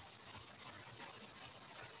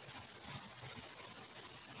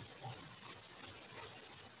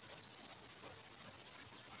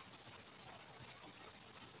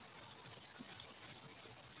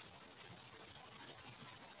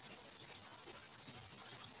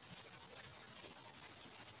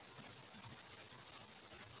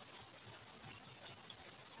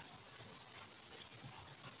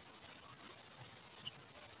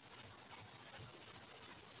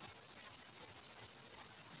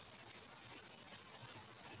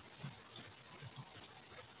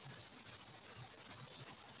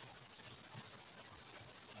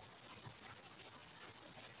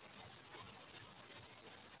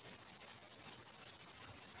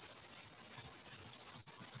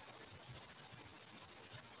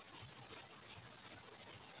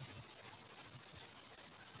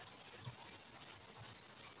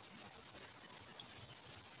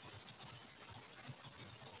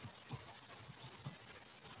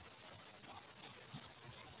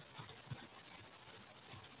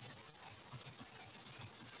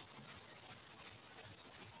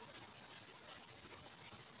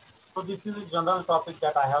 So this is a general topic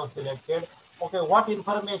that I have selected. Okay, what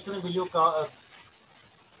information will you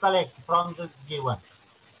collect from this given?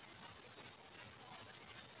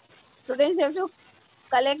 Students have to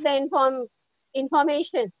collect the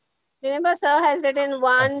information. Remember, sir has written Yes.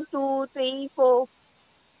 1, 2, 3, 4.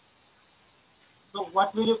 So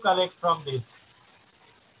what will you collect from this?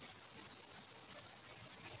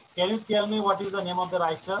 Can you tell me what is the name of the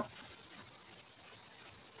writer?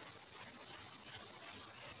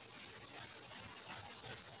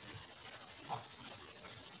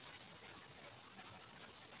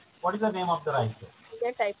 What is the name of the writer?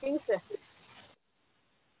 They're typing, sir.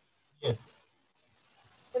 Yes.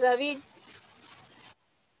 Ravi,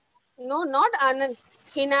 no, not Anand.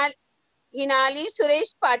 Hinali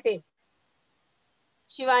Suresh Patil.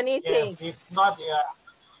 Shivani is Yes. saying. It's not.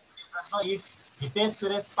 No, it's Hitesh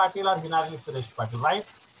Suresh Patil or Hinali Suresh Patil, right?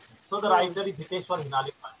 So the Hmm. writer is Hitesh or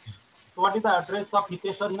Hinali Patil. So what is the address of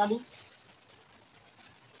Hitesh or Hinali?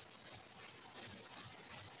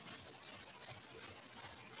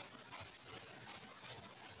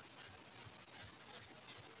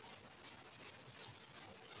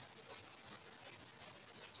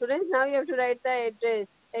 Students, now you have to write the address.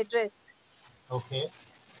 Address. Okay.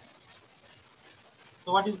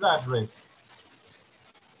 So what is the address?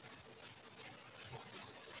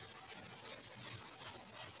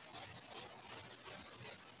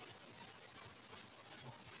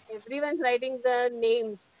 Everyone's writing the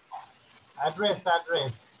names. Address.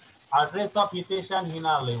 Address of Hitesh and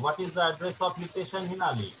Hinali. What is the address of Hitesh and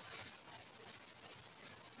Hinali?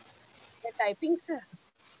 They're typing, sir.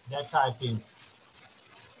 That I think.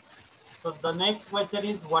 So the next question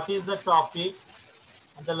is what is the topic?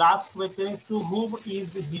 And the last question is to whom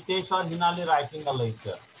is Hitesh or Hinali writing a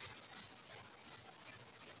letter?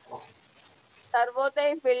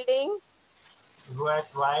 Sarvodaya Building, Right,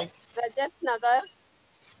 Rajat Nagar,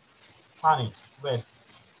 Thane, West.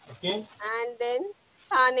 Okay. and then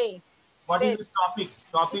Thane, What is the West. topic?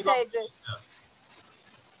 This Topic of the address. letter.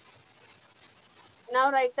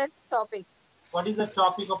 Now write the topic. What is the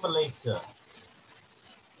topic of a letter?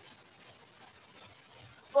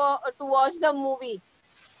 To watch the movie.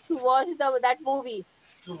 To watch that movie.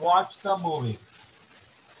 To watch the movie.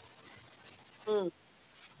 Hmm.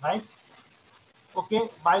 Right? Okay.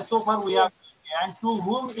 By so far we have. Yes. And to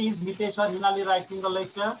whom is Hitesh or Hinali writing the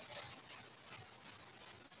letter?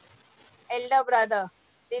 Elder brother.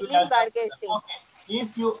 To Dilip elder Gadge brother. Singh. Okay.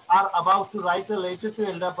 If you are about to write a letter to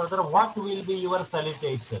elder brother, what will be your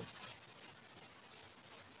salutation?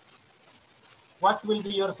 What will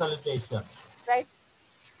be your salutation? Right.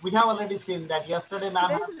 We have already seen that yesterday, ma'am.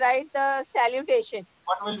 Students write the salutation.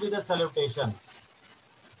 What will be the salutation?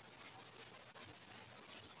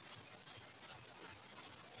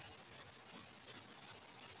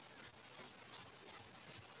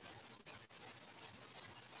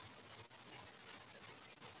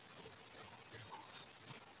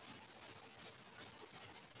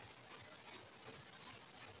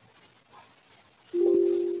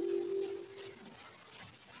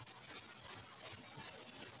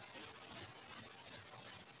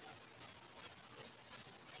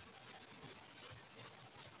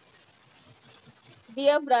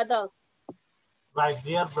 Dear brother. Right,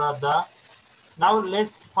 dear brother. Now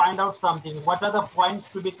let's find out something. What are the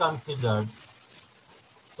points to be considered?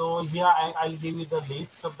 So here I'll give you the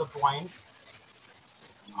list of the points.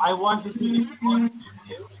 I want you to be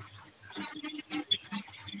positive.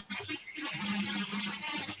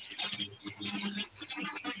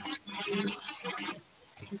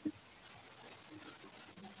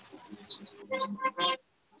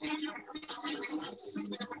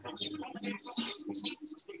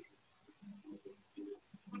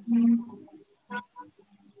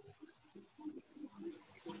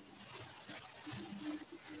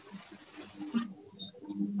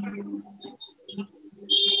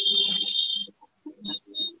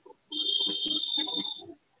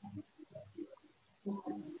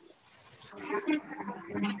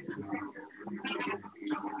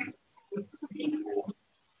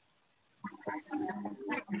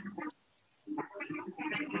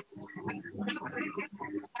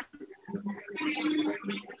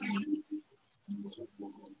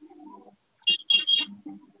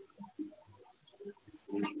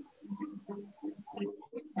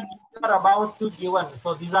 You are about to given.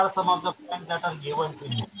 So these are some of the points that are given to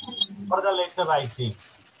you for the letter writing.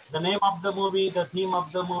 The name of the movie, the theme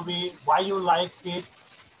of the movie, why you like it,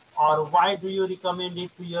 or why do you recommend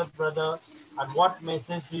it to your brother, and what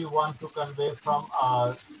message do you want to convey from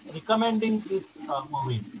recommending this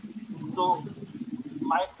movie. So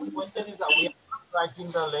my question is we are not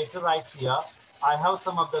writing the letter right here. I have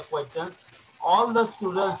some of the questions. all the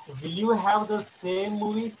students, will you have the same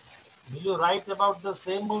movie? Will you write about the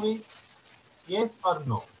same movie? Yes or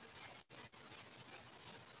no?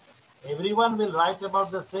 Everyone will write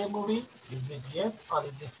about the same movie. Is it yes or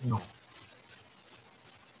is it no?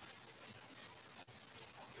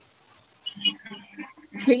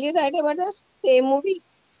 Will you write about the same movie?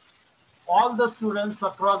 All the students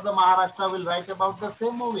across the Maharashtra will write about the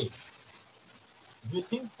same movie. Do you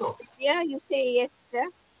think so? Yeah, you say yes, sir.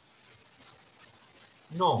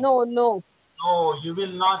 No. No, no. No, you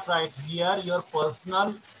will not write here. Your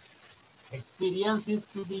personal experience is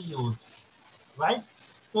to be used, right?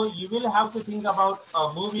 So you will have to think about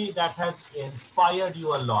a movie that has inspired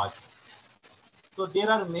you a lot. So there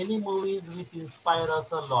are many movies which inspire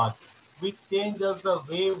us a lot, which change us the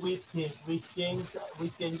way we think, which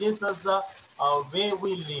changes us the way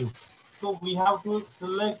we live. So we have to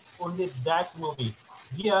select only that movie.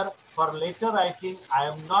 Here, for later writing, I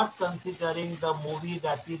am not considering the movie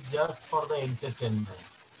that is just for the entertainment.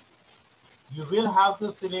 You will have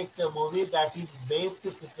to select a movie that is best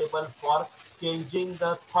suitable for changing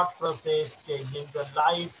the thought process, changing the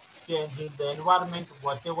life, changing the environment,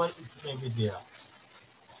 whatever it may be there.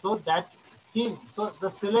 So that theme, so the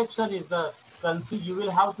selection is the you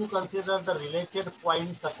will have to consider the related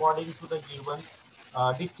points according to the given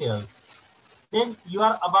details. Then you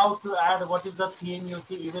are about to add what is the theme. You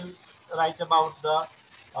will write about the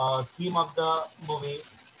theme of the movie.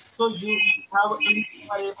 So you have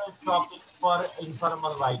inspirable topics for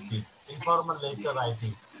informal writing, informal letter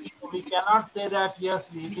writing. So we cannot say that yes,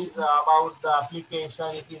 it is about the application,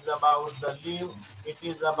 it is about the leave, it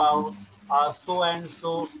is about so and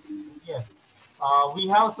so. Yes, we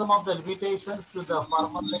have some of the limitations to the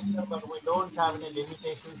formal letter, but we don't have any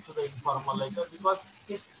limitations to the informal letter because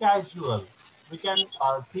it's casual. We can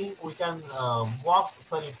think, we can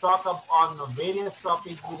talk up on various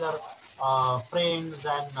topics with our friends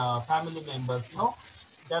and family members. No,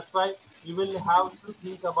 that's why you will have to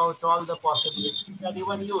think about all the possibilities. You can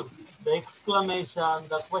even use the exclamation,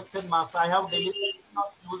 the question marks. I have deliberately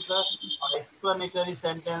not used the exclamatory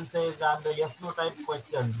sentences and the yes no type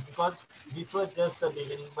questions because this was just the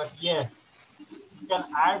beginning. But yes, you can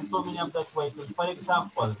add so many of the questions. For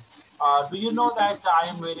example, do you know that I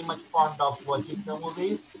am very much fond of watching the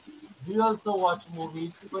movies? Do you also watch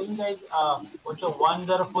movies? So you guys, what a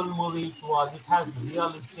wonderful movie it was. It has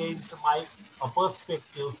really changed my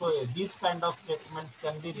perspective. So these kind of statements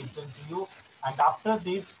can be written to you. And after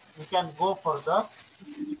this, you can go for the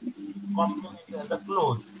compliment, the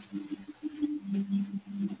close.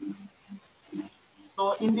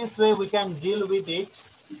 So in this way, we can deal with it.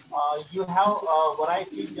 You have a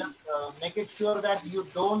variety. Just make it sure that you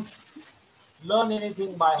don't learn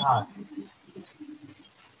anything by heart.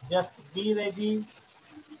 Just be ready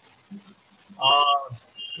uh,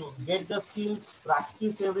 to get the skills,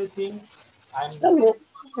 practice everything, and The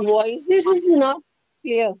voice is not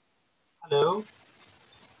clear. hello.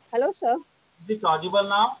 Hello, sir. Is it audible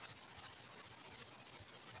now?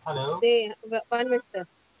 Hello, They 1 minute, sir.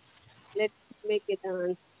 Let's make it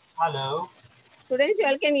dance. hello. Students, you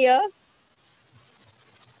all can hear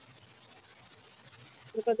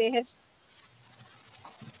because they have.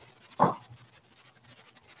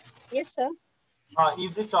 Yes, sir.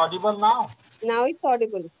 Is it audible now? Now it's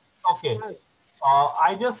audible. Okay. Now,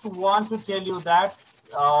 I just want to tell you that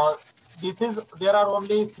there are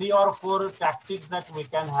only 3 or 4 tactics that we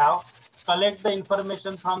can have. Collect the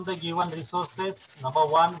information from the given resources. Number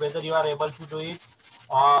one, whether you are able to do it.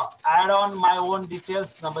 Add on my own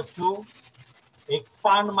details. Number two,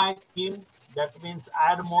 expand my theme. That means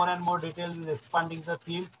add more and more details in expanding the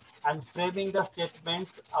theme and framing the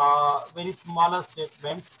statements, very smaller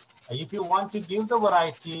statements. If you want to give the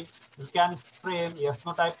variety, you can frame yes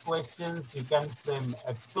no type questions, you can frame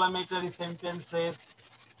exclamatory sentences,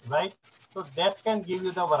 right? So that can give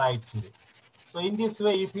you the variety. So in this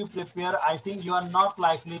way, if you prepare, I think you are not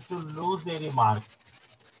likely to lose any mark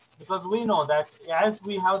because we know that as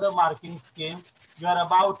we have the marking scheme, you are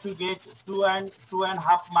about to get two and a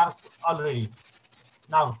half marks already.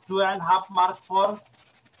 Now, 2.5 marks for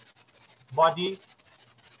body,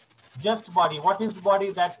 just body. What is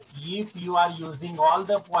body? That if you are using all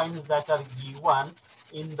the points that are given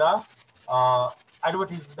in the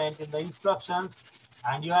advertisement, in the instructions,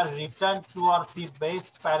 and you are written 2 or 3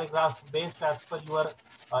 best paragraphs based as per your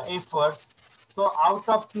efforts. So out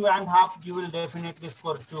of 2.5, you will definitely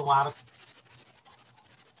score 2 marks.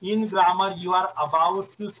 In grammar, you are about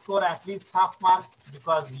to score at least half mark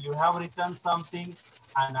because you have written something,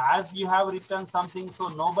 and as you have written something, so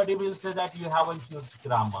nobody will say that you haven't used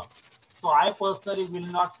grammar. So I personally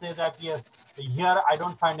will not say that yes, here I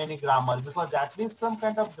don't find any grammar, because at least some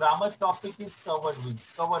kind of grammar topic is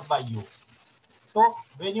covered by you. So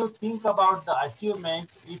when you think about the achievement,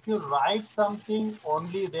 if you write something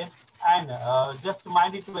only then, and just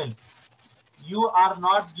mind it well, you are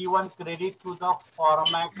not given credit to the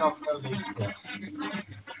format of the lecture.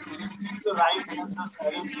 If you write just the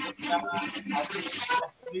salutation and the intro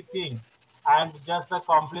and everything, and just the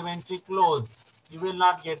complimentary close, you will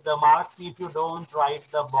not get the marks if you don't write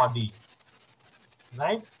the body,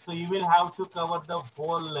 right? So you will have to cover the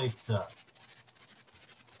whole lecture.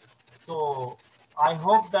 So I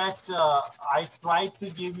hope that I tried to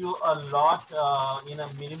give you a lot in a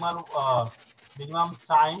minimum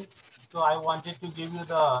time. So I wanted to give you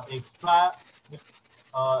the extra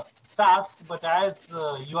uh, task, but as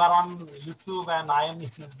you are on YouTube and I am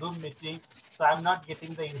in Zoom meeting, so I'm not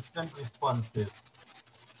getting the instant responses.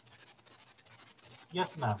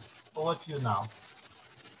 Yes, ma'am. Over to you now.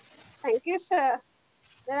 Thank you, sir.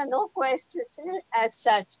 There are no questions as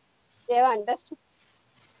such. They have understood.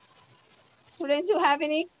 Students, you have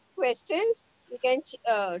any questions? You can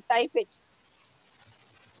type it.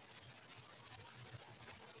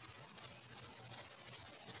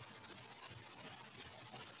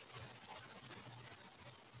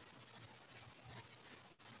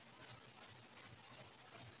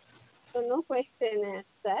 So no question as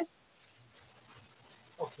such.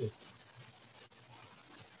 Okay.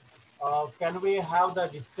 Can we have the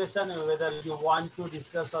discussion whether you want to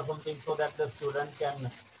discuss or something, so that the student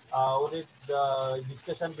can, or it, the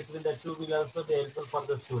discussion between the two will also be helpful for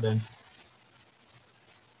the students.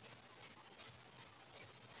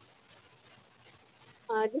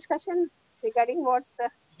 Discussion regarding what, sir?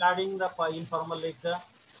 Regarding the informal lecture,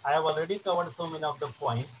 I have already covered so many of the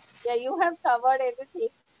points. Yeah, you have covered everything.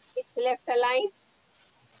 It's left aligned.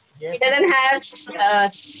 Yes. It doesn't have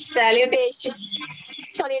salutation.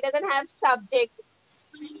 Sorry, it doesn't have subject.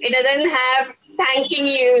 It doesn't have thanking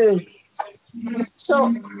you.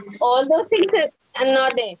 So all those things are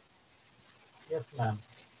not there. Yes, ma'am.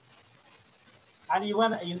 And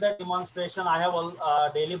even in the demonstration, I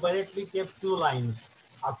have deliberately kept two lines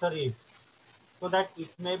after it, so that it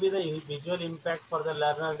may be the visual impact for the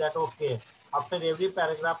learner that okay, after every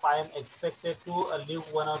paragraph, I am expected to leave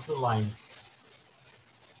one or two lines.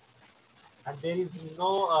 And there is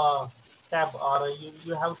no tab, or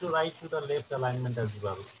you have to write to the left alignment as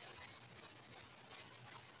well.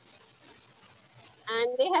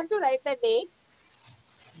 And they have to write the date.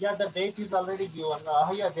 Yeah, the date is already given.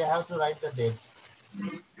 Yeah, they have to write the date.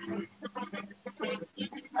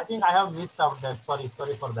 I think I have missed out that. Sorry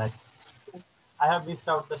for that. I have missed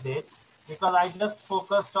out the date, because I just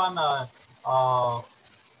focused on uh,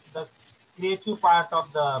 the creative part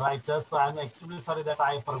of the writer. So I'm extremely sorry that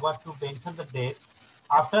I forgot to mention the date.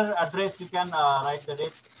 After address, you can write the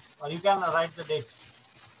date, or you can write the date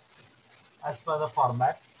as per the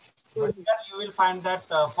format. But Mhm. here you will find that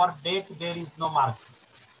for date there is no mark.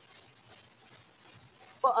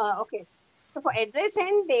 Okay. So for address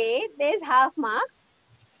and date, there's half marks.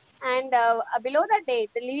 And below the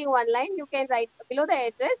date, leaving one line, you can write below the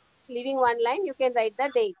address, leaving one line, you can write the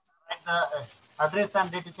date. Like the address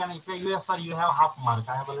and date, you can, if you have, you have half mark.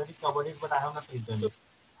 I have already covered it, but I have not written it.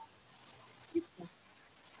 Yes, sir.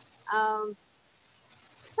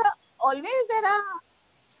 So always there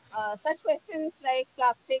are such questions like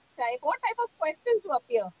plastic type. What type of questions do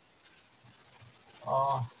appear?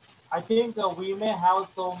 Uh, I think we may have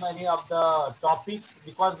so many of the topics,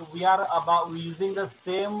 because we are about using the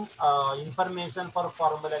same information for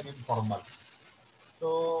formal and informal.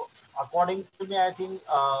 So according to me, I think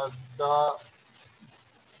the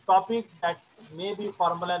topic that may be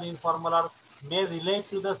formal and informal, or may relate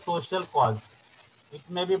to the social cause. It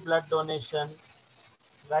may be blood donation,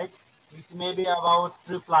 right? It may be about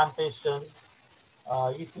tree plantation.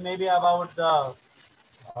 It may be about the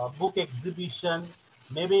book exhibition,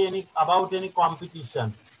 maybe any about any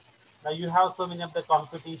competition. Now you have so many of the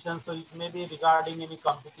competitions, so it may be regarding any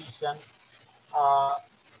competition, uh,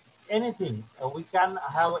 anything. We can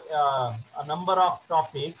have a number of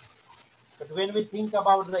topics, but when we think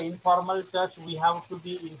about the informal touch, we have to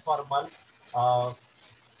be informal, uh,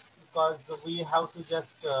 because we have to just,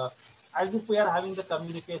 as if we are having the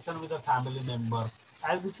communication with a family member,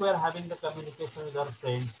 as if we are having the communication with our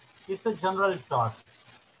friends. It's a general talk.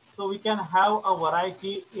 So we can have a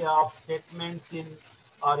variety of statements in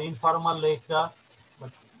our informal lecture,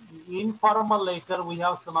 but informal lecture we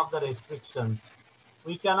have some of the restrictions.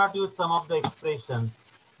 We cannot use some of the expressions.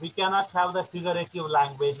 We cannot have the figurative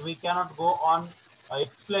language. We cannot go on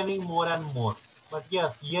explaining more and more. But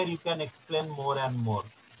yes, here you can explain more and more.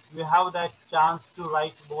 you have that chance to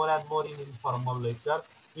write more and more in informal letter.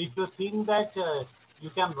 If you think that you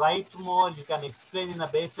can write more, you can explain in a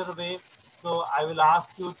better way, so I will ask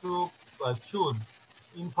you to choose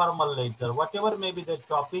informal letter. Whatever may be the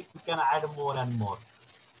topic, you can add more and more.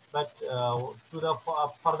 But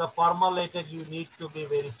for the formal letter, you need to be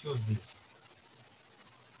very choosy.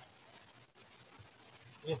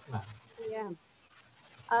 Yes, ma'am.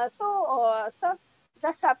 Yeah. So,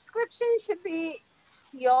 the subscription should be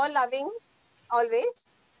your loving always,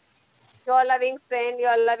 your loving friend,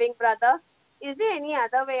 your loving brother. Is there any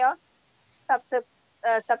other way of subscrip-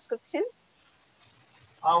 subscription?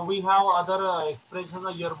 We have other expressions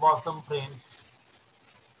of your bosom friends,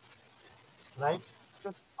 right?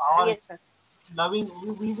 Mm. Or Yes, sir. loving,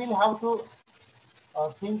 we will have to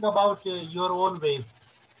think about your own ways.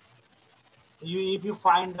 If you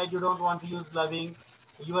find that you don't want to use loving,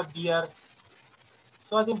 your dear.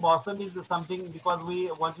 So I think bosom is something because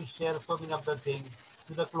we want to share so many of the things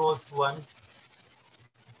to the close one.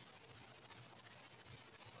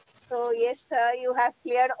 So, yes, sir, you have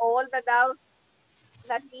cleared all the doubts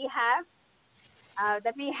that we have,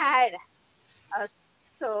 that we had. Uh,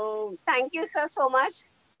 so, thank you, sir, so much.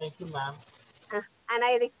 Thank you, ma'am. And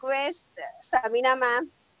I request Samina ma'am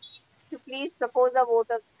to please propose a vote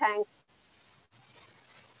of thanks.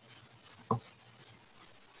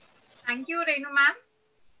 Thank you, Renu ma'am.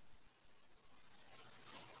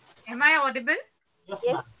 Am I audible? Yes,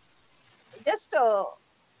 ma'am. Yes, just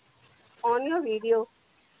on your video.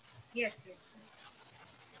 Yes, yes, yes.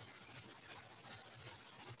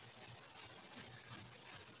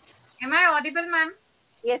 Am I audible, ma'am?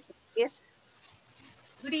 Yes, yes.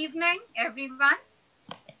 Good evening, everyone.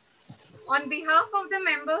 On behalf of the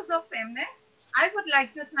members of MNET, I would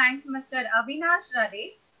like to thank Mr. Avinash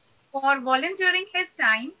Rade for volunteering his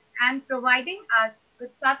time and providing us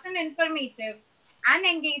with such an informative and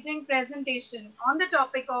engaging presentation on the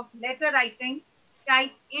topic of letter writing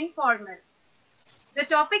type informal. The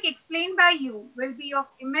topic explained by you will be of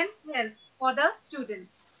immense help for the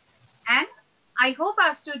students, and I hope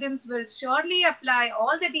our students will surely apply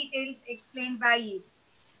all the details explained by you.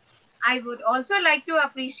 I would also like to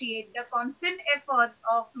appreciate the constant efforts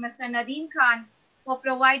of Mr. Nadeem Khan for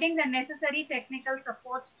providing the necessary technical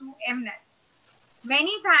support to MNET.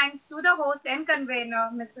 Many thanks to the host and convener,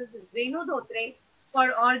 Mrs. Renu Dhotre,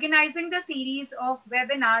 for organizing the series of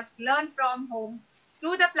webinars Learn from Home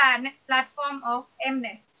through the platform of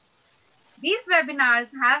MNET. These webinars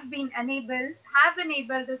have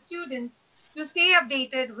enabled the students to stay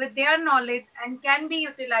updated with their knowledge and can be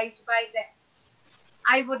utilized by them.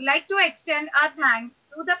 I would like to extend our thanks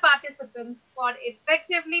to the participants for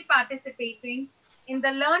effectively participating in the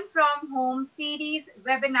Learn from Home series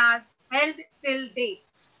webinars held till date.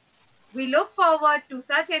 We look forward to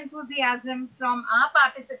such enthusiasm from our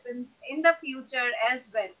participants in the future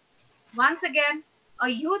as well. Once again, a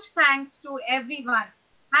huge thanks to everyone.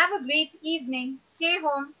 Have a great evening. Stay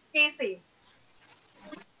home, stay safe.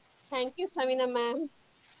 Thank you, Samina ma'am.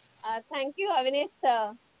 Thank you, Avinash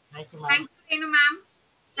sir. Thank you, ma'am. Thank you, Renu ma'am.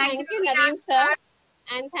 Thank you, Thank you, Nadeem Avinash sir. sir.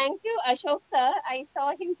 And thank you, Ashok sir. I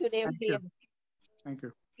saw him today Thank here. you. Thank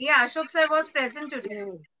you. Yeah, Ashok sir was present today.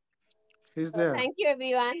 Mm. He's So there. thank you,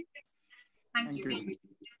 everyone. Thank Thank you. you.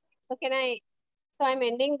 So can I? So I'm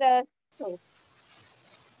ending the show.